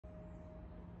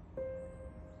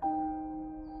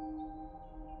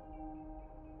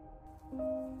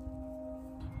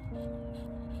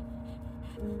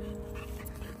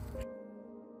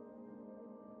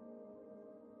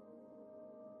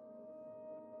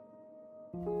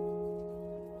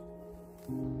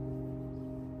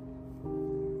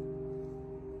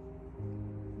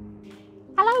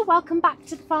Hello, welcome back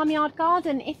to the Farmyard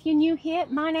Garden. If you're new here,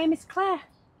 my name is Claire.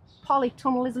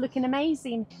 Polytunnel is looking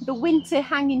amazing. The winter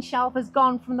hanging shelf has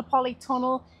gone from the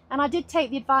polytunnel, and I did take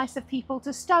the advice of people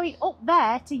to stow it up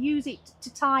there to use it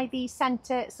to tie the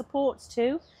centre supports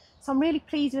to. So I'm really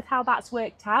pleased with how that's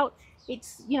worked out.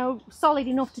 It's, you know, solid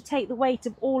enough to take the weight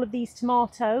of all of these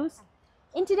tomatoes.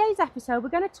 In today's episode, we're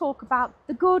going to talk about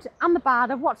the good and the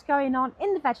bad of what's going on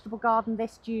in the vegetable garden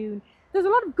this June. There's a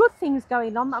lot of good things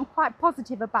going on that I'm quite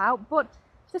positive about, but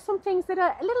there's some things that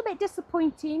are a little bit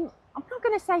disappointing. I'm not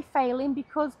going to say failing,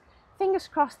 because fingers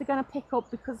crossed they're going to pick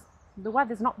up, because the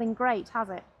weather's not been great, has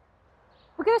it?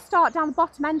 We're going to start down the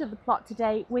bottom end of the plot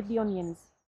today with the onions.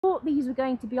 I thought these were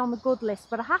going to be on the good list,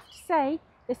 but I have to say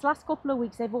this last couple of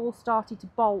weeks they've all started to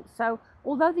bolt. So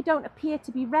although they don't appear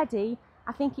to be ready,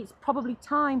 I think it's probably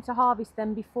time to harvest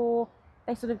them before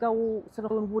they sort of go all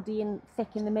sort of woody and thick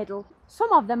in the middle.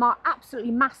 Some of them are absolutely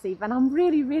massive and I'm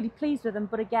really pleased with them,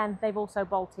 but again, they've also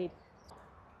bolted.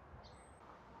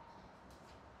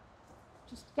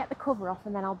 Just get the cover off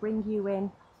and then I'll bring you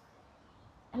in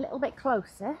a little bit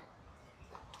closer.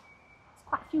 There's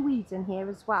quite a few weeds in here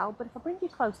as well, but if I bring you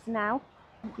closer now,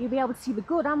 you'll be able to see the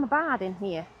good and the bad in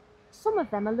here. Some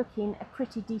of them are looking a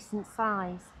pretty decent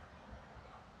size,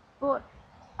 but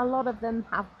a lot of them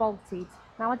have bolted.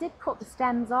 Now I did cut the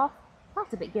stems off.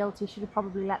 Felt a bit guilty, should have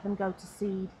probably let them go to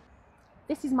seed.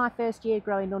 This is my first year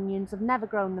growing onions. I've never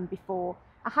grown them before.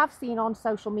 I have seen on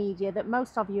social media that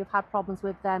most of you have had problems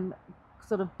with them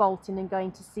sort of bolting and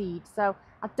going to seed, so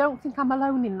I don't think I'm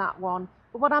alone in that one.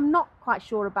 But what I'm not quite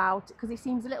sure about, because it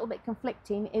seems a little bit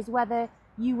conflicting, is whether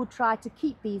you would try to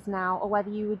keep these now or whether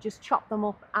you would just chop them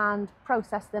up and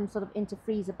process them sort of into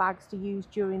freezer bags to use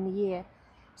during the year.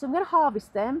 So I'm going to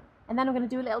harvest them and then I'm going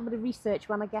to do a little bit of research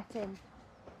when I get in.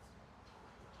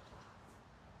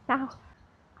 Now,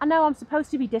 I know I'm supposed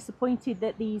to be disappointed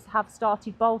that these have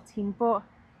started bolting, but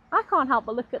I can't help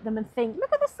but look at them and think,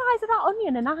 look at the size of that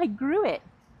onion, and I grew it.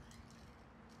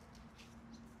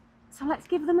 So let's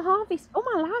give them a harvest. Oh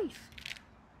my life!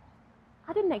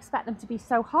 I didn't expect them to be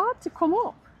so hard to come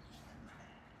up.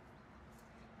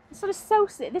 They're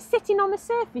sitting on the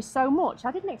surface so much.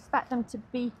 I didn't expect them to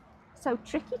be so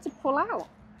tricky to pull out.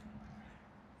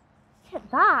 Look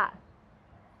at that.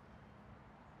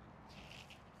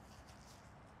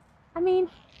 I mean,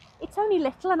 it's only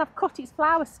little and I've cut its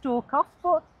flower stalk off,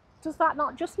 but does that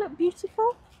not just look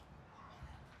beautiful?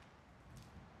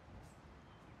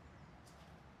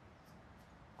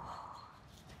 Oh,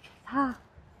 look at that.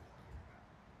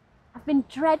 I've been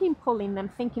dreading pulling them,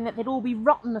 thinking that they'd all be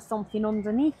rotten or something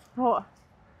underneath, but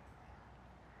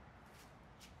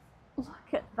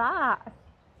look at that.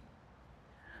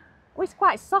 Oh, it's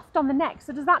quite soft on the neck,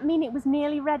 so does that mean it was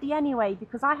nearly ready anyway?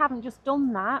 Because I haven't just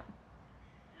done that.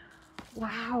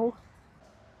 Wow.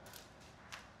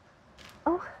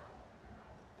 Oh,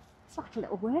 it's like a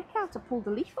little workout to pull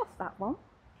the leaf off that one.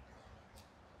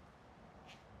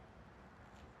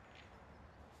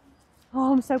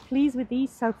 Oh, I'm so pleased with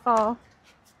these so far.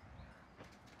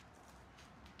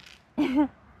 They're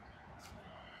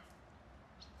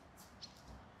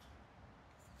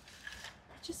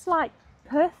just like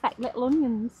perfect little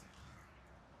onions.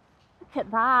 Look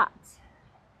at that.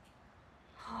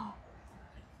 Oh,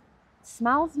 it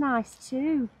smells nice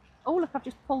too. Oh look, I've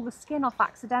just pulled the skin off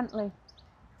accidentally.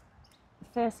 The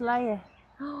first layer.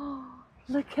 Oh,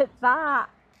 look at that.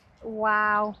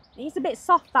 Wow. It's a bit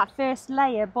soft, that first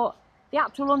layer, but the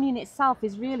actual onion itself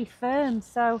is really firm,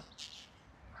 so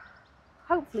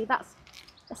hopefully that's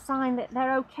a sign that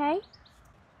they're okay.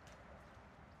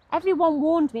 Everyone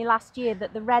warned me last year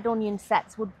that the red onion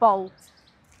sets would bolt.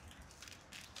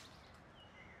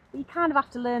 But you kind of have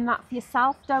to learn that for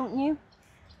yourself, don't you?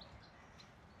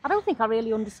 I don't think I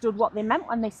really understood what they meant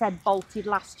when they said bolted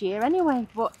last year anyway,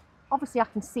 but obviously I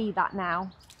can see that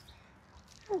now.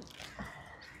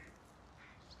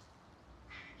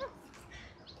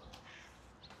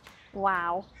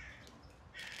 Wow.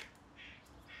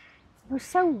 It was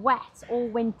so wet all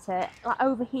winter, like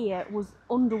over here it was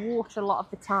underwater a lot of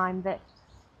the time, that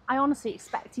I honestly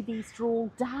expected these to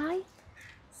all die.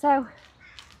 So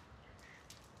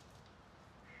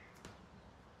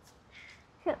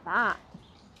look at that.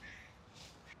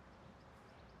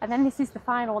 And then this is the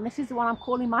final one. This is the one I'm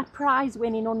calling my prize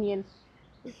winning onion.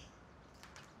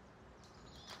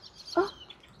 Oh.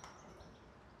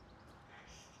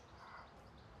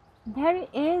 There it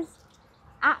is.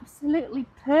 Absolutely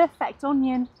perfect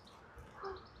onion.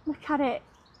 Look at it.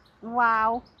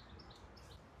 Wow.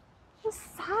 The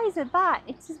size of that,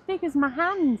 it's as big as my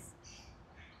hands.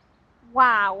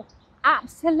 Wow.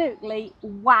 Absolutely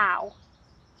wow.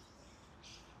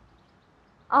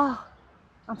 Oh,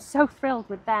 I'm so thrilled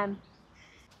with them.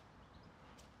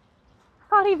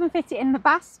 I can't even fit it in the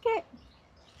basket.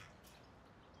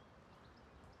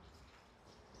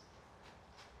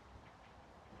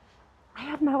 I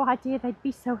had no idea they'd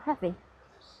be so heavy.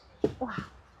 Wow,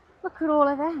 look at all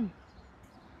of them.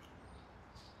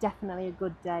 Definitely a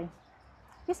good day.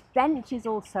 This bench is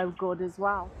also good as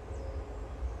well.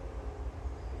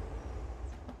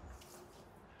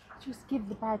 Just give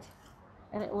the bed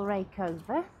a little rake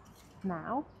over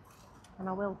now, and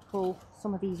I will pull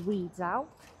some of these weeds out.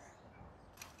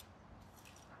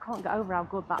 I can't get over how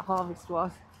good that harvest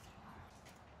was.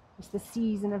 It's the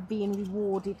season of being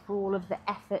rewarded for all of the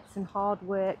efforts and hard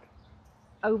work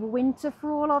over winter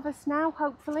for all of us now,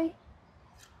 hopefully.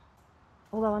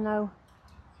 Although I know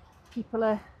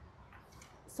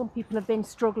some people have been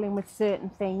struggling with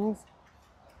certain things.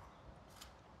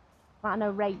 I know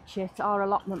Rachel at our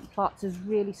allotment plots has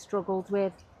really struggled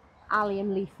with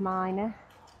allium leaf miner.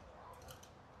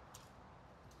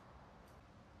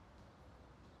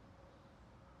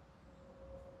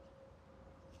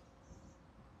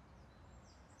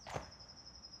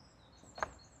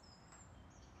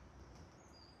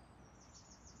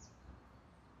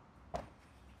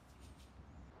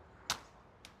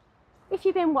 If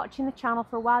you've been watching the channel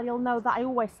for a while, you'll know that I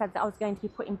always said that I was going to be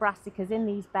putting brassicas in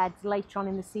these beds later on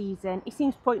in the season. It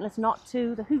seems pointless not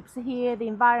to. The hoops are here, the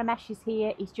EnviroMesh is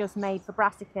here, it's just made for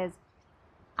brassicas.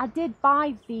 I did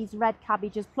buy these red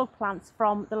cabbage as plug plants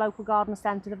from the local garden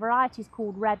centre. The variety is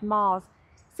called Red Mars,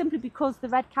 simply because the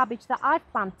red cabbage that I've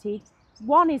planted,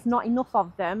 one is not enough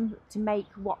of them to make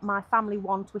what my family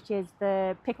want, which is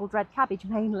the pickled red cabbage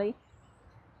mainly.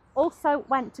 Also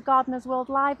went to Gardeners World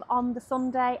Live on the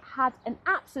Sunday, had an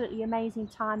absolutely amazing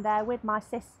time there with my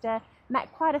sister, met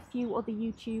quite a few other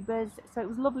YouTubers, so it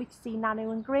was lovely to see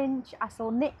Nanu and Grinch. I saw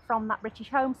Nick from That British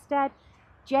Homestead,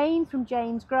 Jane from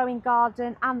Jane's Growing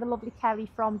Garden, and the lovely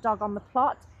Kerry from Dog on the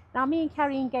Plot. Now me and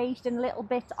Kerry engaged in a little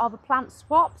bit of a plant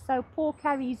swap, so poor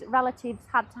Kerry's relatives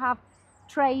had to have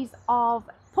trays of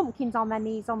pumpkins on their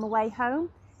knees on the way home,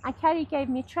 and Kerry gave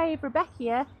me a tray of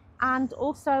Rebecca and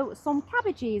also some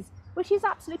cabbages, which is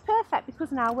absolutely perfect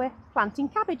because now we're planting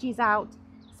cabbages out.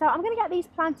 So I'm going to get these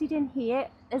planted in here,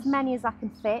 as many as I can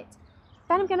fit.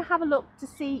 Then I'm going to have a look to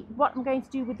see what I'm going to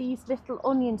do with these little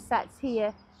onion sets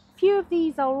here. A few of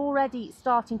these are already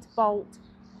starting to bolt,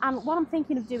 and what I'm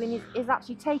thinking of doing is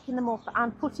actually taking them up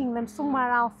and putting them somewhere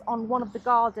else on one of the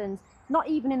gardens, not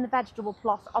even in the vegetable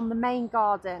plot, on the main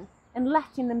garden, and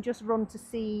letting them just run to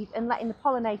seed and letting the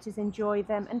pollinators enjoy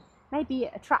them, and maybe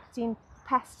attracting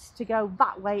pests to go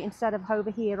that way instead of over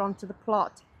here onto the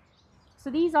plot. So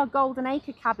these are golden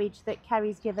acre cabbage that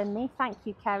Kerry's given me. Thank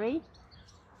you, Kerry.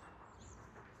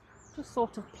 Just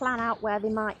sort of plan out where they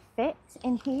might fit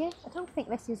in here. I don't think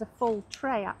this is a full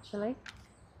tray actually.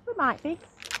 It might be.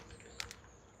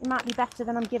 It might be better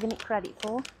than I'm giving it credit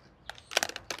for.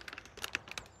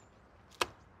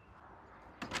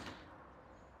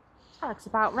 That looks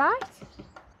about right.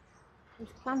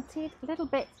 We've planted a little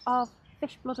bit of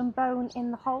fish blood and bone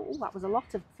in the hole. Ooh, that was a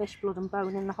lot of fish blood and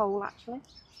bone in the hole actually.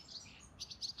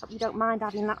 Hope you don't mind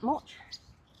adding that much.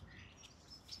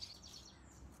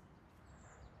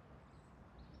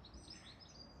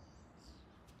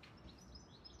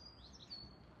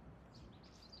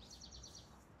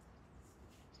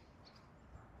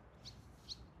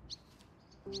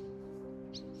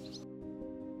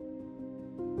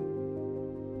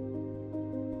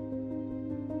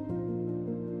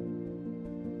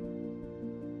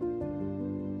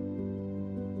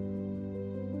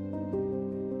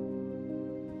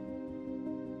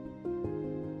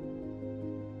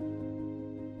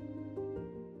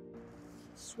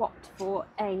 Swapped for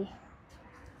a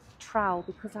trowel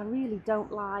because I really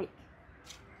don't like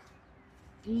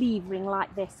levering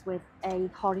like this with a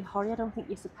hori. I don't think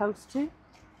you're supposed to.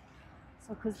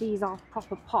 So because these are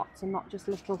proper pots and not just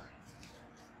little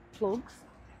plugs,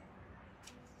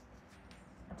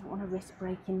 I don't want to risk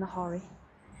breaking the hori.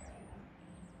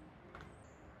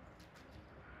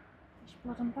 Fish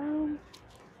blood and bone.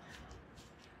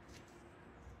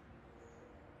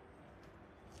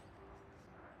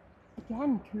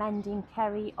 Again, commending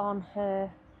Kerry on her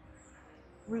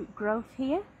root growth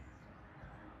here.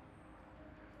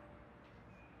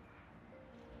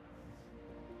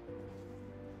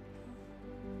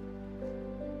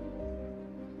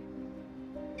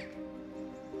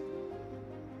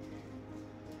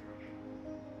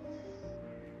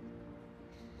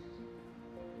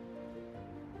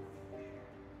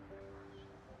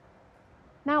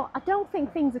 Now, I don't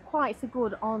think things are quite so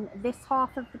good on this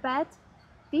half of the bed.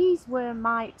 These were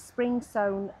my spring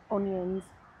sown onions,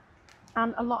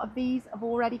 and a lot of these have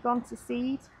already gone to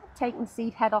seed. taken the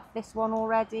seed head off this one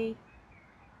already.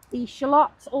 The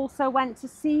shallots also went to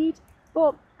seed,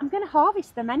 but I'm going to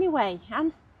harvest them anyway,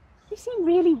 and they seem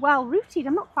really well rooted.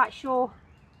 I'm not quite sure.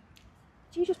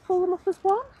 Do you just pull them up as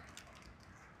one?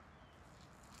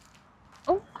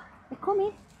 Oh, they're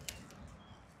coming.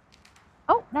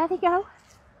 Oh, there they go.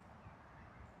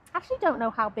 I actually don't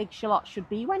know how big shallots should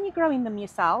be when you're growing them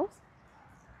yourselves,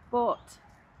 but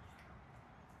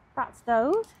that's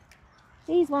those.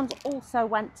 These ones also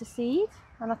went to seed,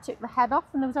 and I took the head off,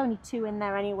 and there was only 2 in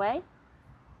there anyway.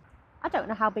 I don't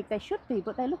know how big they should be,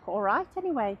 but they look all right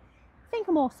anyway. I think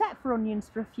I'm all set for onions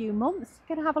for a few months.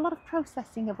 I'm going to have a lot of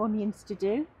processing of onions to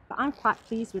do, but I'm quite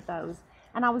pleased with those.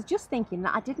 And I was just thinking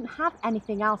that I didn't have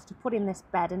anything else to put in this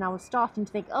bed, and I was starting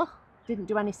to think, oh, didn't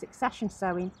do any succession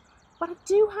sowing. But I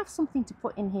do have something to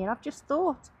put in here. I've just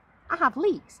thought. I have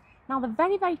leeks. Now they're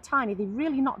very, very tiny. They've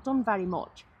really not done very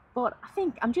much. But I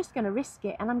think I'm just going to risk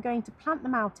it, and I'm going to plant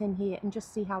them out in here and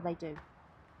just see how they do.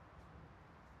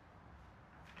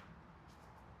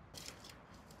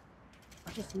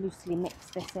 I'll just loosely mix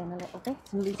this in a little bit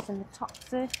and loosen the top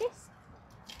surface.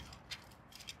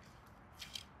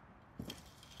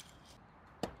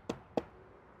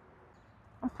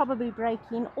 I'm probably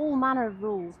breaking all manner of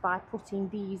rules by putting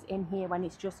these in here when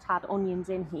it's just had onions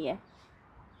in here.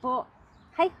 But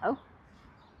hey ho.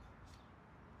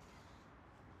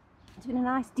 Doing a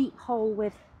nice deep hole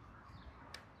with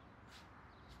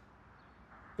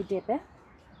the dibber.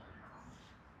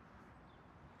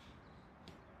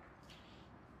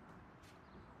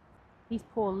 These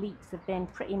poor leeks have been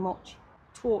pretty much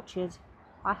tortured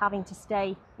by having to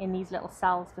stay in these little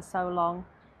cells for so long.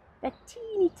 They're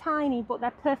teeny tiny, but they're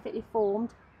perfectly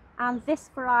formed, and this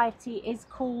variety is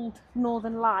called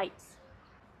Northern Lights.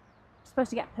 It's supposed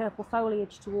to get purple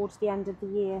foliage towards the end of the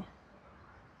year.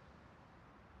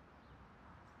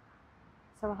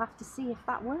 So I'll have to see if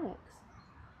that works.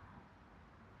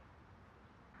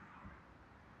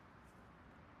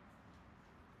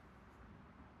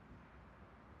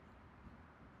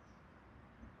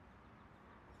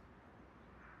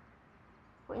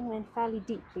 Putting them in fairly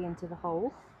deeply into the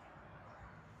hole.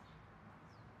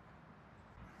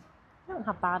 They don't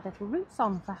have bad little roots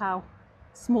on for how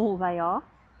small they are.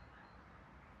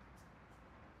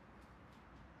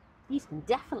 These can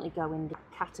definitely go in the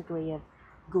category of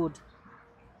good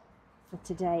for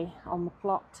today on the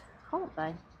plot, can't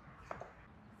they?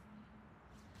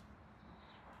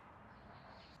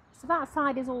 So that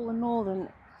side is all the Northern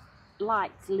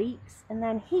Lights leeks, and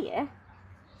then here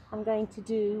I'm going to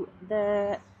do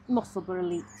the Musselburgh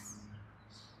leeks.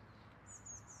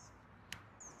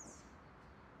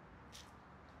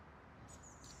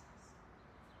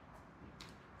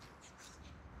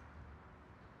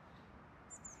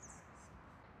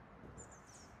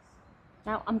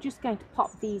 Now I'm just going to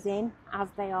pop these in as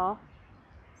they are.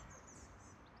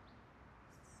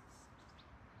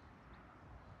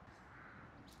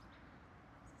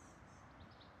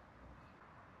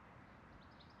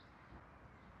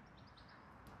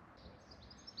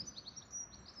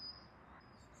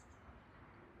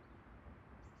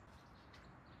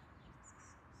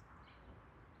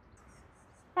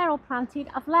 They're all planted.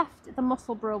 I've left the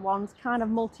Musselburgh ones kind of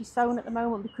multi-sown at the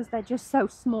moment because they're just so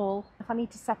small. If I need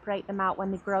to separate them out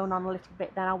when they've grown on a little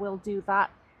bit, then I will do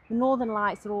that. The Northern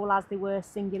Lights are all as they were,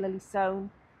 singularly sown.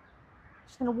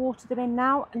 Just going to water them in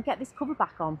now and get this cover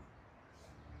back on.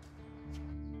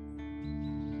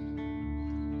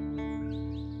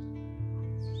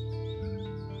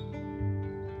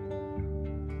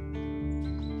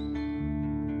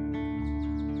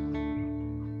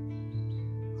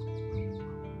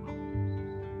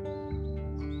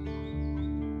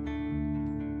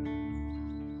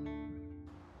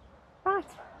 Right,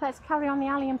 let's carry on the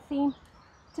allium theme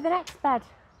to the next bed,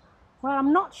 where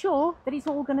I'm not sure that it's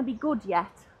all going to be good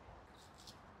yet.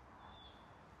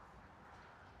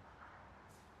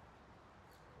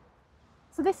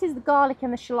 So this is the garlic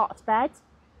and the shallot bed.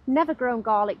 Never grown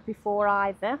garlic before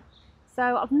either,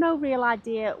 so I've no real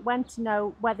idea when to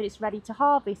know whether it's ready to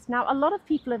harvest. Now a lot of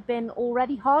people have been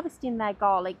already harvesting their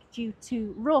garlic due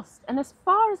to rust, and as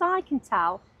far as I can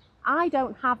tell, I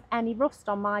don't have any rust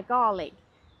on my garlic.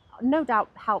 No doubt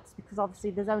helps because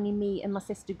obviously there's only me and my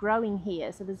sister growing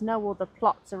here, so there's no other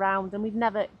plots around, and we've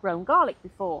never grown garlic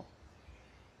before.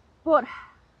 But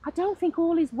I don't think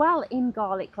all is well in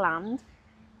garlic land.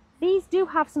 These do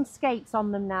have some scapes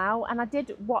on them now, and I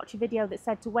did watch a video that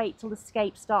said to wait till the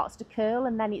scape starts to curl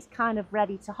and then it's kind of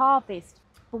ready to harvest.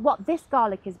 But what this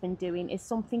garlic has been doing is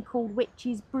something called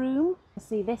witch's broom.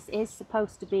 See, this is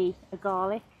supposed to be a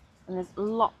garlic, and there's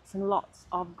lots and lots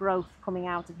of growth coming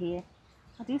out of here.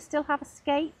 I do still have a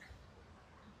scape,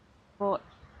 but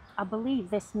I believe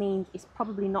this means it's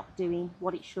probably not doing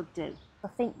what it should do. I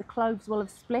think the cloves will have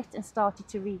split and started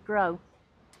to regrow.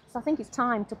 So I think it's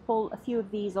time to pull a few of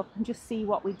these up and just see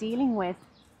what we're dealing with.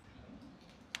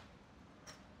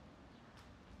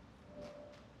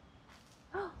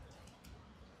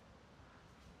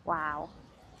 Wow.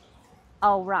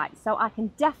 Oh, right, so I can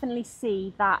definitely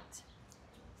see that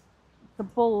the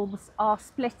bulbs are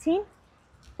splitting,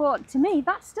 but to me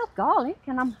that's still garlic,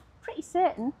 and I'm pretty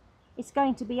certain it's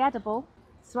going to be edible.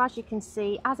 So as you can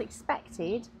see, as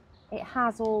expected, it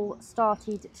has all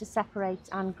started to separate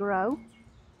and grow.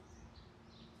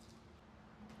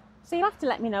 So you'll have to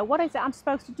let me know, what is it I'm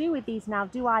supposed to do with these now?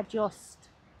 Do I just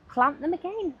plant them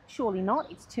again? Surely not,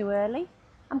 it's too early.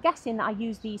 I'm guessing that I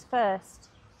use these first.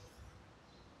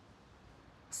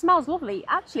 It smells lovely.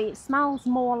 Actually, it smells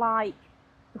more like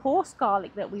the horse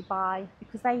garlic that we buy,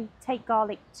 because they take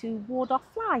garlic to ward off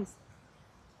flies.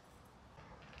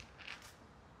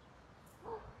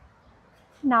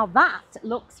 Now that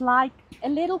looks like a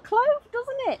little clove,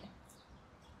 doesn't it?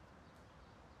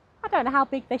 I don't know how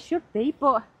big they should be,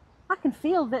 but I can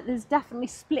feel that there's definitely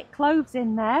split cloves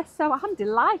in there, so I'm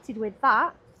delighted with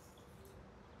that.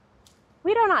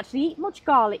 We don't actually eat much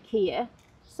garlic here,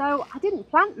 so I didn't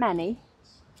plant many.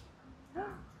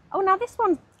 Oh, now this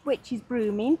one's witch's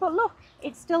brooming, but look,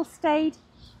 it still stayed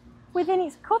within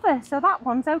its cover, so that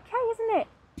one's okay, isn't it?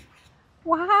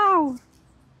 Wow.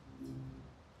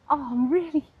 Oh, I'm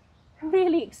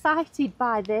really excited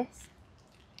by this.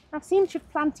 I seem to have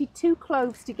planted 2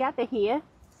 cloves together here,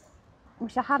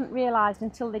 which I hadn't realised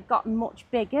until they'd gotten much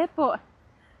bigger, but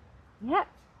yeah,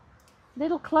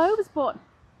 little cloves, but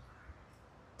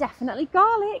definitely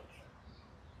garlic.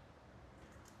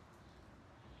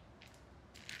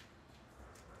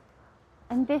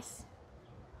 And this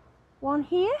one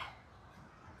here.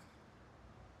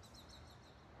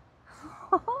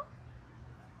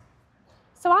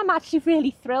 So I'm actually really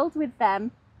thrilled with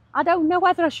them. I don't know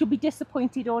whether I should be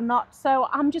disappointed or not, so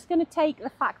I'm just going to take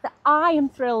the fact that I am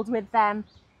thrilled with them,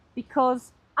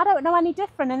 because I don't know any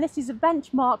different, and this is a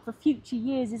benchmark for future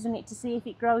years, isn't it, to see if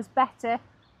it grows better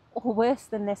or worse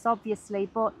than this, obviously.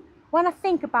 But when I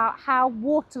think about how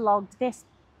waterlogged this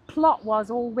plot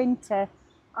was all winter,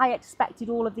 I expected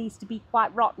all of these to be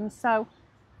quite rotten, so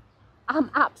I'm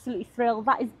absolutely thrilled.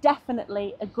 That is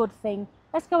definitely a good thing.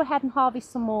 Let's go ahead and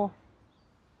harvest some more.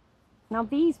 Now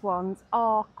these ones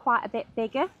are quite a bit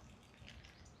bigger.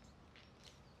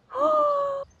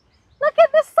 Oh, look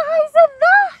at the size of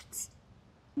that!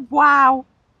 Wow.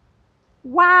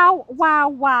 Wow, wow,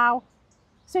 wow.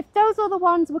 So if those other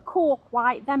ones were cork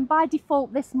white, then by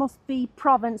default this must be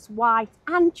Provence white.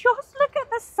 And just look at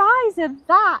the size of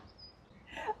that.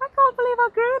 I can't believe I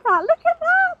grew that. Look at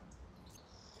that.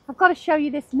 I've got to show you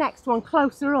this next one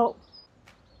closer up.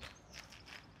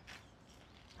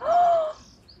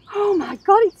 Oh my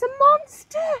God, it's a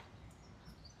monster.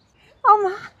 Oh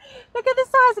my, look at the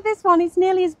size of this one. It's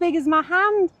nearly as big as my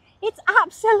hand. It's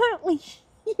absolutely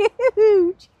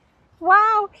huge.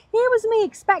 Wow, here was me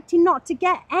expecting not to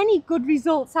get any good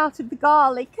results out of the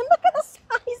garlic, and look at the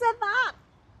size of that.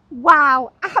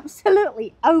 Wow,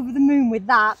 absolutely over the moon with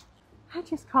that. I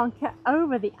just can't get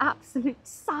over the absolute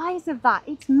size of that.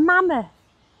 It's mammoth.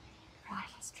 Right,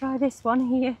 let's try this one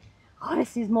here. Oh,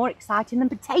 this is more exciting than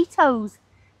potatoes.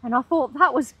 And I thought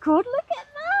that was good. Look at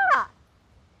that.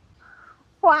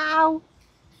 Wow.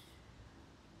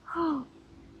 Oh,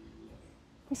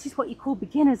 this is what you call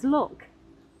beginner's luck.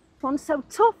 This one's so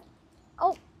tough.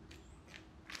 Oh.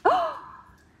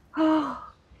 Oh.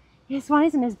 This one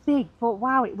isn't as big, but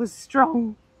wow, it was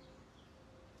strong.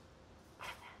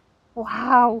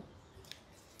 Wow.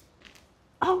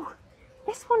 Oh,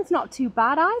 this one's not too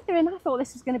bad either, and I thought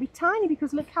this was going to be tiny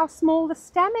because look how small the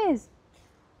stem is.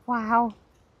 Wow.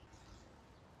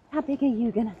 How big are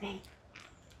you going to be?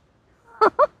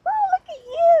 Look at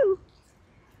you.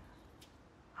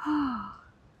 Oh,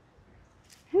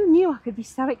 who knew I could be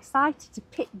so excited to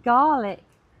pick garlic?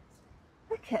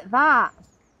 Look at that.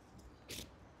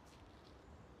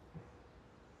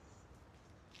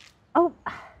 Oh,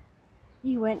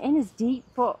 you went in as deep,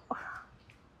 but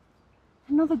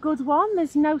another good one.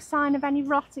 There's no sign of any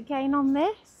rot again on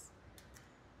this.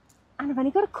 And I've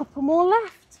only got a couple more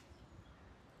left.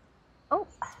 Oh,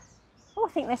 I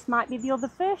think this might be the other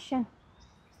version.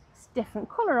 It's a different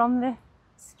colour on the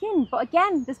skin, but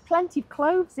again, there's plenty of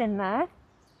cloves in there.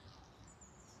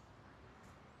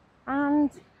 And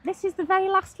this is the very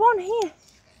last one here.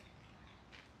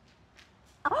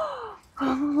 Oh,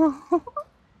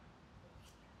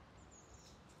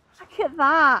 look at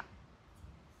that.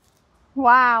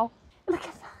 Wow, look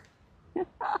at that.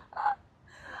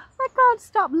 I can't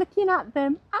stop looking at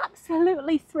them.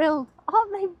 Absolutely thrilled.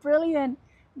 Aren't they brilliant?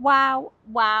 Wow,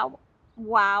 wow,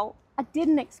 wow. I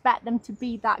didn't expect them to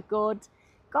be that good.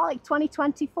 Garlic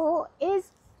 2024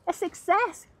 is a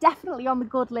success. Definitely on the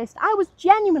good list. I was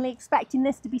genuinely expecting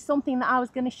this to be something that I was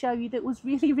going to show you that was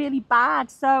really, really bad.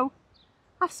 So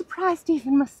I've surprised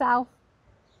even myself.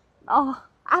 Oh,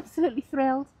 absolutely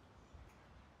thrilled.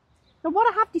 Now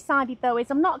what I have decided though is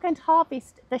I'm not going to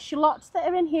harvest the shallots that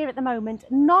are in here at the moment.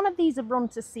 None of these have run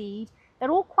to seed.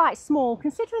 They're all quite small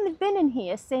considering they've been in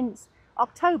here since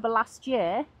October last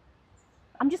year.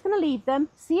 I'm just going to leave them,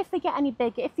 see if they get any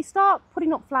bigger. If they start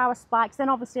putting up flower spikes, then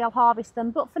obviously I'll harvest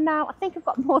them. But for now, I think I've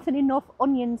got more than enough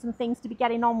onions and things to be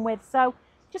getting on with. So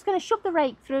just going to shove the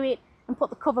rake through it and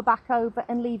put the cover back over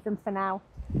and leave them for now.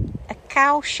 A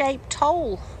cow-shaped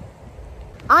hole.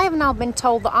 I have now been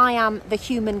told that I am the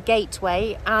human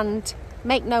gateway, and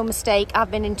make no mistake, I've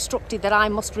been instructed that I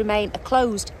must remain a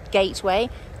closed gateway.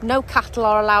 No cattle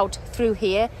are allowed through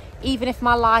here. Even if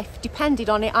my life depended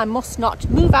on it, I must not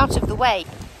move out of the way.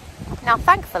 Now,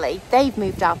 thankfully, they've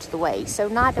moved out of the way, so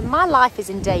neither my life is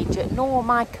in danger nor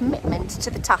my commitment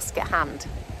to the task at hand.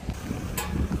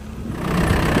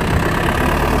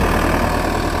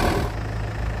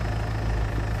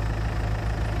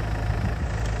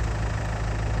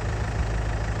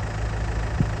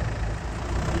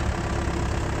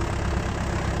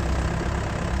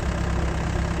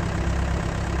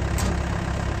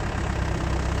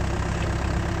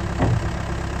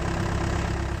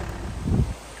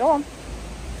 Go on.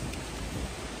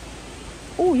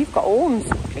 Oh, you've got horns.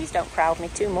 Please don't crowd me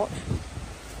too much.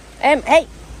 Hey,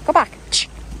 go back.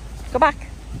 Go back.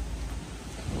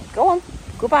 Go on,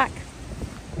 go back.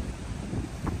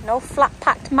 No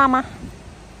flat-packed mama.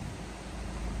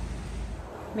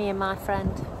 Me and my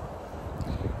friend.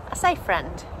 I say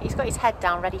friend, he's got his head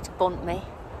down ready to bunt me.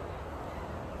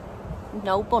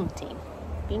 No bunting.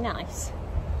 Be nice.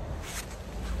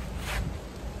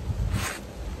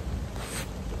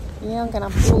 Yeah, I'm going to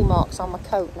have jewel marks on my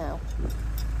coat now.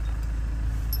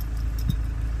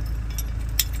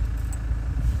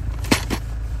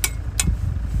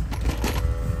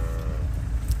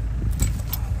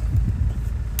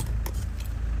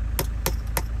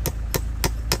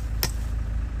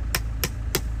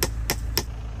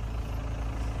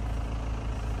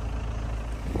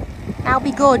 Now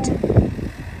be good.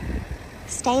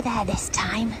 Stay there this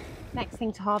time. Next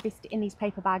thing to harvest in these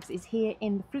paper bags is here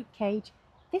in the fruit cage.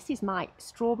 This is my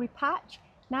strawberry patch.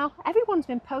 Now, everyone's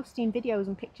been posting videos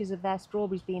and pictures of their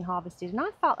strawberries being harvested, and I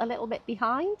felt a little bit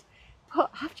behind,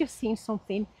 but I've just seen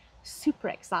something super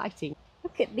exciting.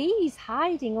 Look at these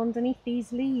hiding underneath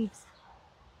these leaves.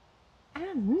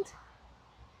 And look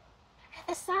at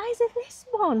the size of this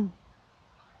one.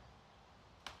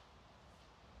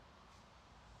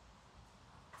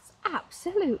 That's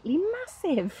absolutely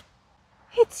massive.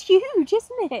 It's huge,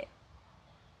 isn't it?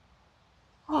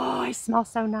 Oh, it smells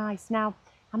so nice. Now,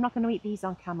 I'm not going to eat these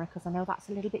on camera because I know that's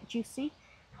a little bit juicy.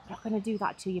 I'm not going to do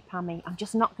that to you, Pammy. I'm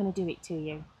just not going to do it to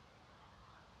you.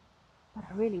 But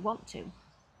I really want to.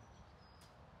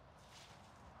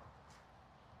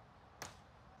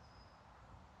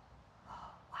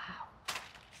 Oh, wow.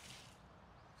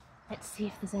 Let's see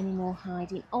if there's any more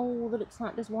hiding. Oh, that looks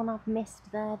like there's one I've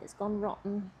missed there that's gone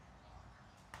rotten.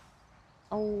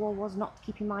 Oh, I was not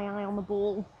keeping my eye on the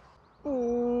ball.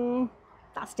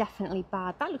 That's definitely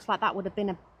bad. That looks like that would have been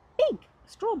a big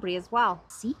strawberry as well.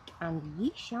 Seek and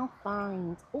ye shall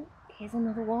find. Oh, here's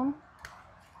another one.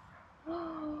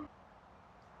 Oh,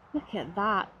 look at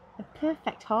that. A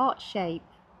perfect heart shape.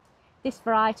 This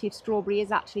variety of strawberry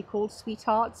is actually called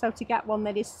Sweetheart, so to get one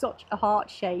that is such a heart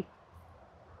shape,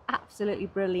 absolutely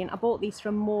brilliant. I bought these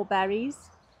from More Berries.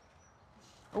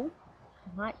 Oh,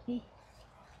 there might be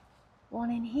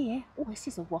one in here. Oh, this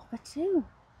is a whopper too.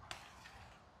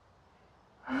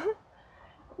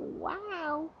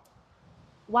 Wow.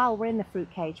 While we're in the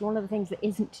fruit cage, one of the things that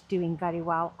isn't doing very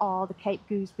well are the Cape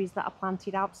gooseberries that are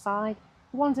planted outside.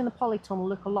 The ones in the polytunnel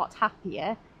look a lot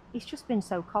happier. It's just been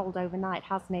so cold overnight,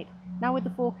 hasn't it? Now with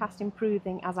the forecast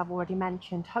improving, as I've already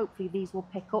mentioned, hopefully these will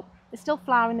pick up. They're still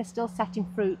flowering, they're still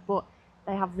setting fruit, but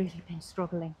they have really been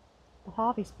struggling. The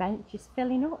harvest bench is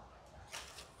filling up.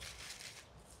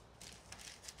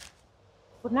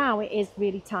 But now it is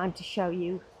really time to show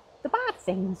you the bad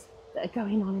things that are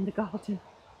going on in the garden.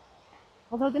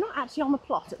 Although they're not actually on the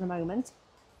plot at the moment,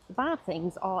 the bad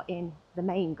things are in the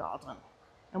main garden.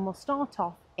 And we'll start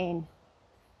off in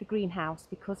the greenhouse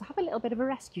because I have a little bit of a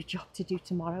rescue job to do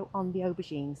tomorrow on the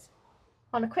aubergines.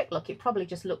 On a quick look, it probably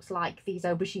just looks like these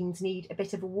aubergines need a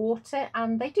bit of water,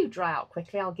 and they do dry out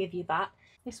quickly, I'll give you that.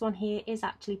 This one here is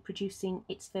actually producing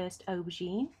its first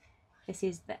aubergine. This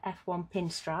is the F1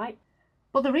 pinstripe.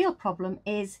 But the real problem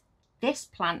is this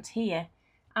plant here.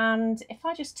 And if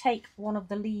I just take one of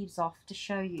the leaves off to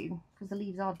show you, because the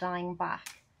leaves are dying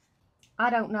back, I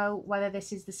don't know whether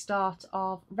this is the start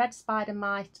of red spider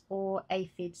mite or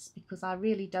aphids, because I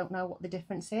really don't know what the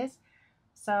difference is.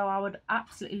 So I would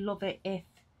absolutely love it if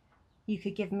you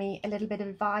could give me a little bit of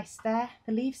advice there.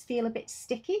 The leaves feel a bit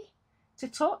sticky to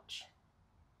touch.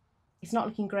 It's not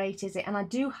looking great, is it? And I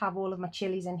do have all of my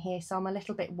chilies in here, so I'm a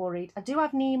little bit worried. I do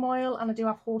have neem oil and I do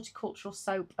have horticultural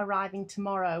soap arriving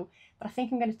tomorrow, but I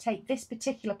think I'm going to take this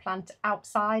particular plant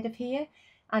outside of here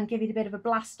and give it a bit of a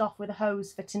blast off with a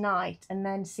hose for tonight, and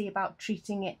then see about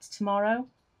treating it tomorrow.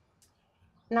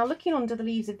 Now, looking under the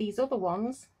leaves of these other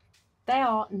ones, they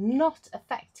are not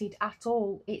affected at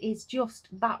all. It is just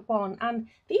that one, and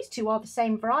these two are the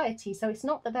same variety, so it's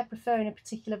not that they're preferring a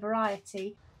particular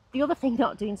variety. The other thing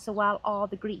not doing so well are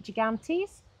the Greek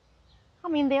gigantes. I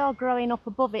mean, they are growing up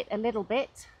above it a little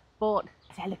bit, but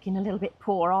they're looking a little bit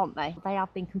poor, aren't they? They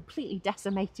have been completely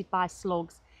decimated by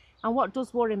slugs. And what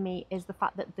does worry me is the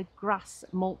fact that the grass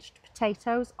mulched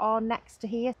potatoes are next to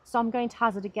here. So I'm going to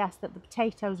hazard a guess that the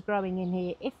potatoes growing in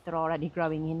here, if there are any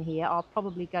growing in here, are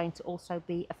probably going to also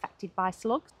be affected by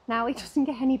slugs. Now, it doesn't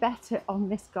get any better on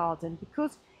this garden,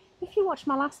 because if you watched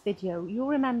my last video, you'll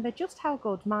remember just how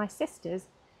good my sister's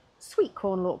sweet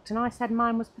corn looked, and I said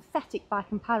mine was pathetic by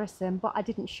comparison, but I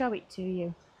didn't show it to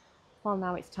you. Well,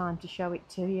 now it's time to show it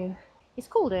to you. It's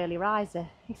called early riser.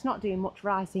 It's not doing much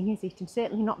rising, is it? And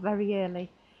certainly not very early.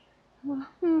 Well,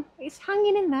 it's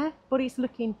hanging in there, but it's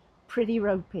looking pretty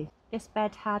ropey. This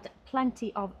bed had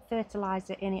plenty of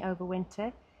fertiliser in it over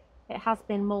winter. It has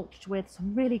been mulched with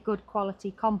some really good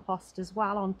quality compost as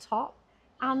well on top,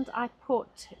 and I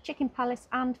put chicken pellets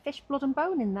and fish blood and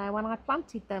bone in there when I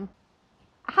planted them.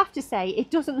 I have to say,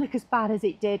 it doesn't look as bad as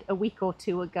it did a week or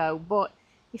two ago, but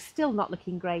it's still not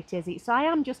looking great, is it? So I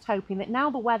am just hoping that now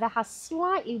the weather has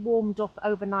slightly warmed up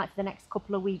overnight for the next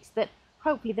couple of weeks, that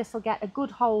hopefully this will get a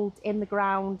good hold in the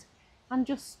ground and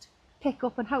just pick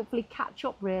up and hopefully catch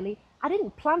up, really. I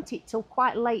didn't plant it till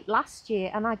quite late last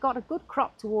year, and I got a good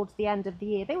crop towards the end of the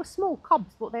year. They were small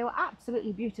cobs, but they were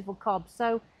absolutely beautiful cobs.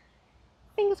 So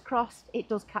fingers crossed it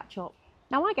does catch up.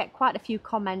 Now, I get quite a few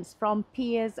comments from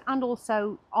peers and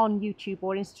also on YouTube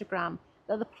or Instagram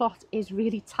that the plot is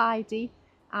really tidy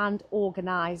and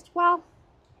organised. Well,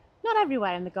 not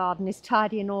everywhere in the garden is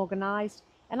tidy and organised,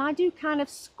 and I do kind of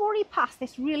scurry past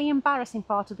this really embarrassing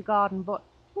part of the garden, but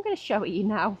I'm going to show it you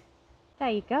now. There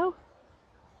you go.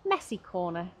 Messy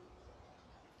corner.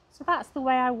 So that's the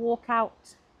way I walk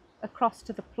out across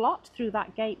to the plot through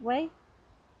that gateway.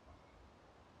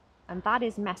 And that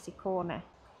is messy corner.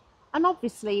 And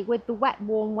obviously with the wet,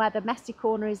 warm weather, messy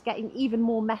corner is getting even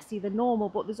more messy than normal,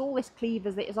 but there's all this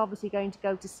cleavers that is obviously going to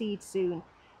go to seed soon.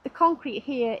 The concrete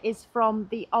here is from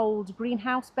the old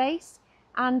greenhouse base,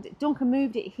 and Duncan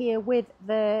moved it here with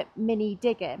the mini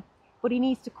digger, but he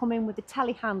needs to come in with the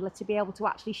telehandler to be able to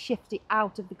actually shift it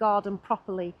out of the garden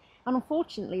properly. And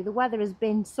unfortunately, the weather has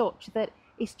been such that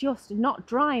it's just not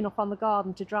dry enough on the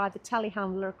garden to drive the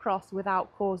telehandler across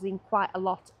without causing quite a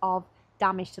lot of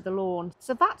damage to the lawn.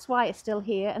 So that's why it's still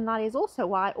here, and that is also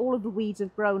why all of the weeds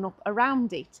have grown up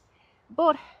around it.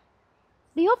 But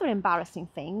the other embarrassing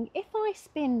thing, if I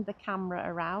spin the camera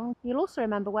around, you'll also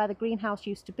remember where the greenhouse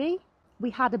used to be.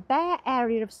 We had a bare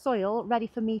area of soil ready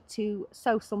for me to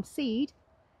sow some seed.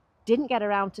 Didn't get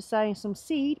around to sowing some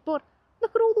seed, but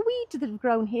look at all the weeds that have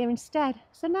grown here instead.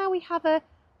 So now we have a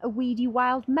weedy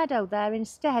wild meadow there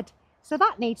instead. So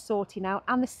that needs sorting out,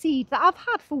 and the seed that I've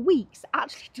had for weeks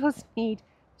actually does need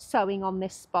sowing on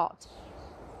this spot.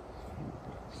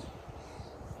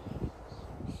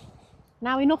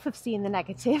 Now, enough of seeing the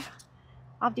negative.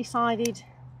 I've decided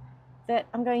that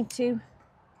I'm going to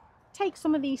take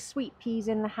some of these sweet peas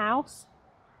in the house,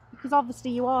 because obviously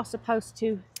you are supposed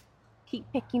to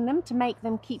keep picking them to make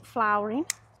them keep flowering.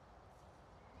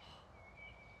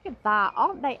 Look at that,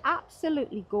 aren't they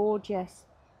absolutely gorgeous?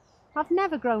 I've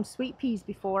never grown sweet peas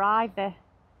before either.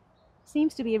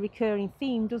 Seems to be a recurring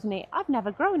theme, doesn't it? I've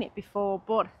never grown it before,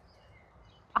 but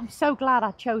I'm so glad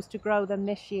I chose to grow them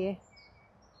this year.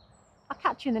 I'll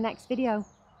catch you in the next video.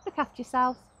 Look after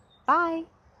yourselves. Bye.